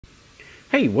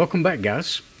Hey, welcome back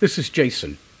guys. This is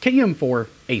Jason,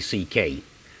 KM4ACK.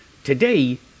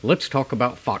 Today, let's talk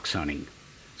about fox hunting.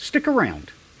 Stick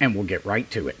around and we'll get right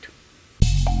to it.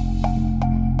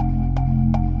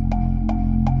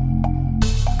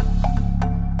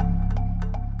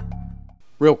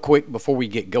 Real quick before we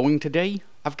get going today,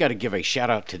 I've got to give a shout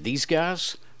out to these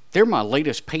guys. They're my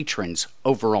latest patrons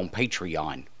over on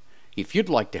Patreon. If you'd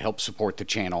like to help support the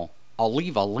channel, I'll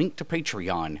leave a link to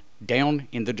Patreon down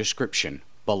in the description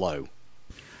below.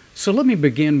 So let me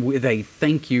begin with a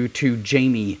thank you to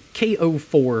Jamie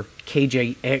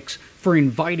KO4KJX for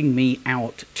inviting me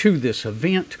out to this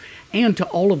event, and to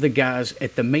all of the guys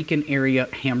at the Macon Area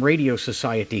Ham Radio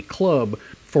Society Club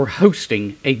for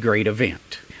hosting a great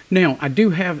event. Now, I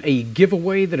do have a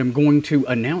giveaway that I'm going to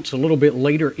announce a little bit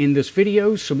later in this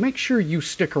video, so make sure you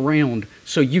stick around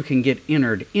so you can get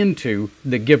entered into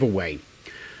the giveaway.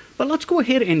 But let's go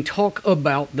ahead and talk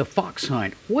about the fox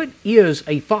hunt. What is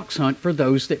a fox hunt for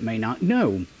those that may not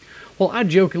know? Well, I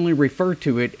jokingly refer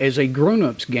to it as a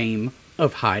grown-up's game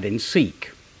of hide and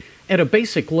seek. At a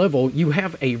basic level, you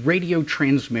have a radio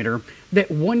transmitter that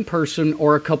one person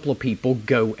or a couple of people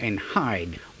go and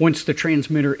hide. Once the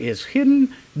transmitter is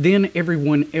hidden, then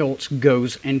everyone else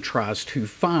goes and tries to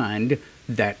find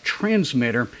that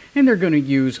transmitter, and they're going to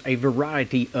use a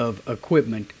variety of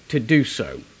equipment to do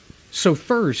so. So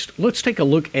first, let's take a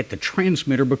look at the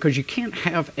transmitter, because you can't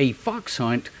have a fox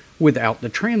hunt without the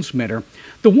transmitter.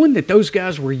 The one that those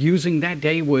guys were using that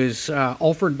day was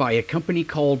offered by a company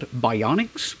called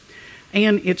Bionics,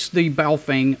 and it's the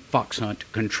Baofeng Fox Hunt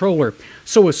controller.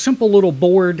 So a simple little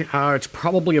board, it's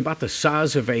probably about the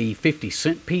size of a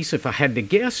 50-cent piece if I had to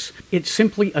guess. It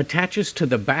simply attaches to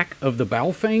the back of the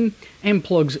Baofeng and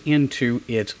plugs into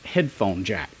its headphone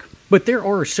jack. But there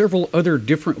are several other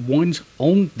different ones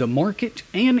on the market,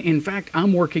 and in fact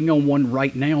I'm working on one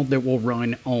right now that will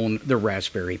run on the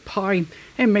Raspberry Pi,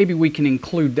 and maybe we can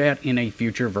include that in a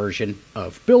future version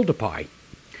of Build-A-Pi.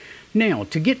 Now,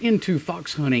 to get into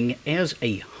fox hunting as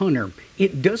a hunter,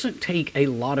 it doesn't take a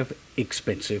lot of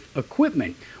expensive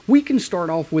equipment. We can start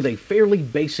off with a fairly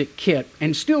basic kit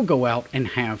and still go out and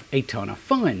have a ton of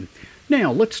fun.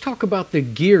 Now, let's talk about the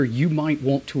gear you might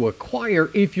want to acquire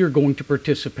if you're going to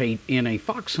participate in a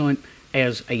fox hunt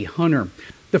as a hunter.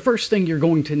 The first thing you're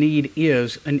going to need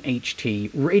is an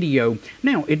HT radio.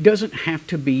 Now, it doesn't have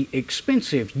to be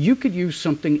expensive. You could use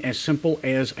something as simple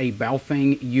as a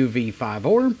Baofeng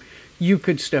UV5R. You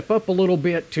could step up a little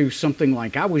bit to something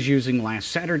like I was using last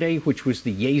Saturday, which was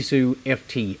the Yaesu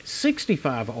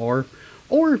FT65R.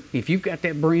 Or if you've got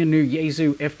that brand new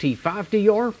Yaesu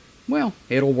FT5DR, well,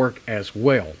 it'll work as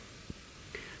well.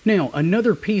 Now,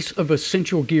 another piece of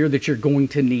essential gear that you're going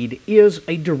to need is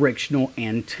a directional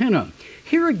antenna.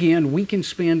 Here again, we can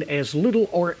spend as little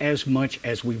or as much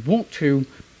as we want to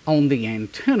on the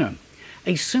antenna.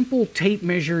 A simple tape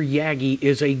measure Yagi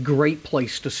is a great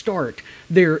place to start.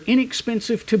 They're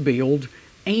inexpensive to build,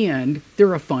 and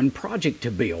they're a fun project to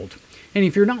build. And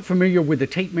if you're not familiar with the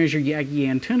tape measure Yagi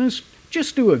antennas,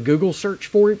 just do a Google search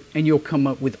for it and you'll come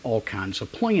up with all kinds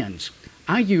of plans.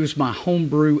 I used my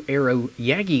homebrew Arrow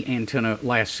Yagi antenna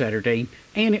last Saturday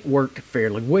and it worked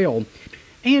fairly well.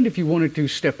 And if you wanted to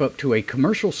step up to a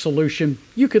commercial solution,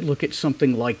 you could look at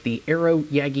something like the Arrow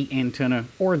Yagi antenna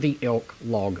or the Elk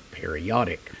Log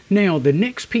Periodic. Now, the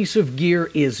next piece of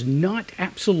gear is not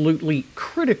absolutely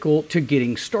critical to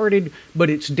getting started,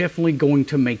 but it's definitely going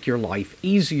to make your life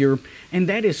easier, and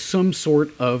that is some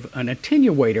sort of an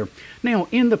attenuator. Now,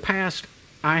 in the past,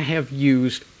 I have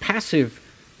used passive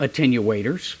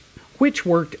attenuators, which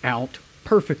worked out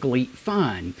perfectly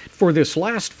fine. For this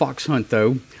last fox hunt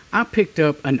though, I picked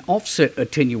up an offset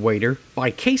attenuator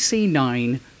by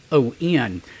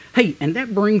KC9ON. Hey, and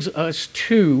that brings us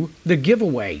to the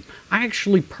giveaway. I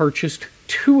actually purchased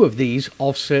 2 of these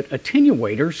offset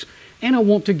attenuators, and I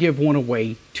want to give one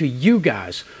away to you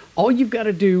guys. All you've got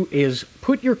to do is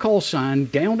put your call sign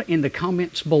down in the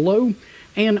comments below,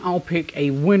 and I'll pick a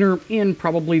winner in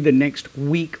probably the next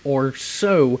week or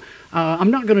so.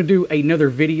 I'm not going to do another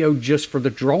video just for the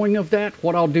drawing of that.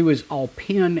 What I'll do is I'll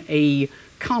pin a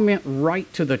comment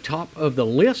right to the top of the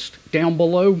list down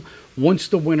below once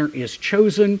the winner is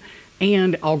chosen,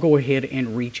 and I'll go ahead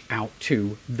and reach out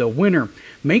to the winner.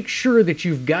 Make sure that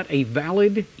you've got a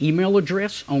valid email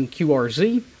address on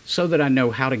QRZ so that I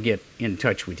know how to get in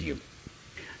touch with you.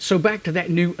 So back to that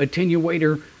new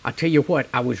attenuator, I tell you what,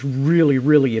 I was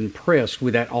really impressed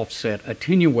with that offset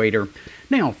attenuator.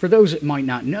 Now, for those that might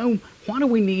not know, why do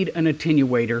we need an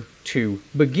attenuator to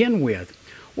begin with?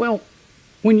 Well,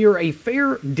 when you're a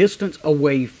fair distance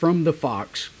away from the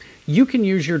fox, you can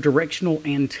use your directional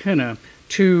antenna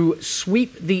to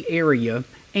sweep the area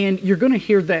And you're going to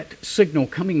hear that signal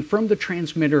coming from the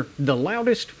transmitter the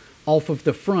loudest off of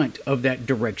the front of that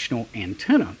directional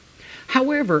antenna.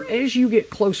 However, as you get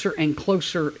closer and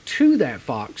closer to that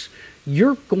fox,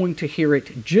 you're going to hear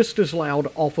it just as loud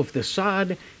off of the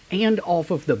side and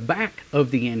off of the back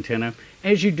of the antenna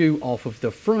as you do off of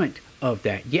the front of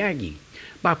that Yagi.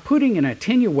 By putting an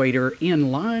attenuator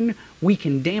in line, we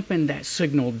can dampen that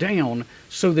signal down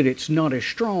so that it's not as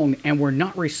strong and we're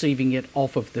not receiving it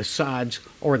off of the sides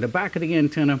or the back of the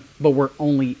antenna, but we're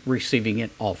only receiving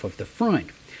it off of the front.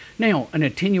 Now, an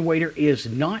attenuator is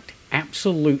not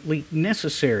absolutely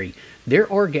necessary.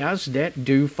 There are guys that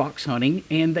do fox hunting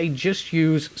and they just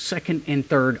use second and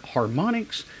third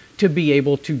harmonics to be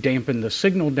able to dampen the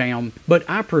signal down, but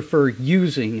I prefer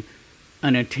using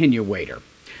an attenuator.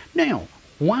 Now,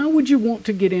 why would you want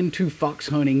to get into fox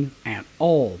hunting at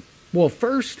all? Well,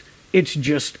 first, it's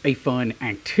just a fun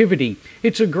activity.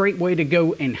 It's a great way to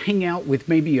go and hang out with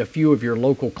maybe a few of your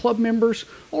local club members,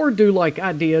 or do like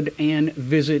I did and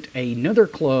visit another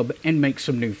club and make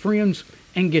some new friends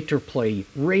and get to play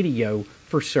radio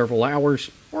for several hours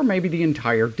or maybe the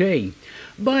entire day.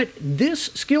 But this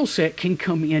skill set can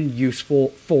come in useful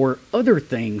for other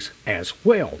things as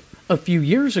well. A few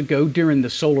years ago during the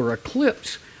solar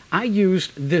eclipse, I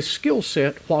used this skill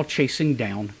set while chasing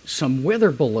down some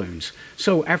weather balloons.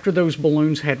 So after those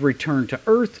balloons had returned to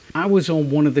Earth, I was on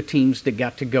one of the teams that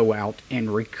got to go out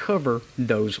and recover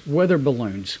those weather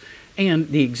balloons. And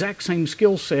the exact same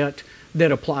skill set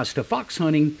that applies to fox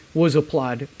hunting was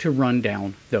applied to run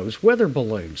down those weather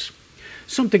balloons.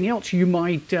 Something else you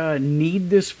might need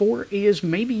this for is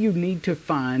maybe you need to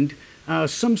find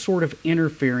some sort of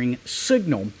interfering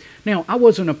signal. Now, I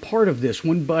wasn't a part of this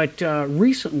one, but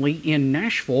recently in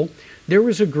Nashville, there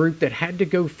was a group that had to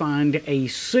go find a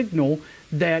signal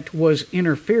that was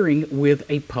interfering with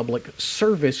a public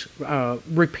service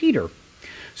repeater.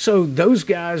 So those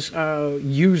guys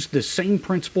used the same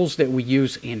principles that we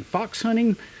use in fox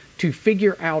hunting to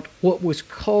figure out what was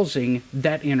causing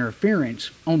that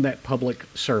interference on that public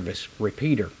service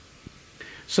repeater.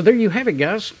 So there you have it,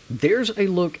 guys. There's a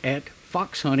look at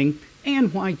fox hunting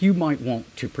and why you might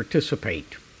want to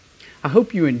participate. I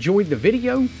hope you enjoyed the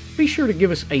video. Be sure to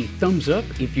give us a thumbs up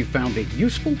if you found it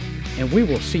useful, and we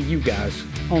will see you guys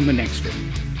on the next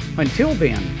one. Until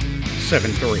then,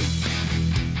 7-3.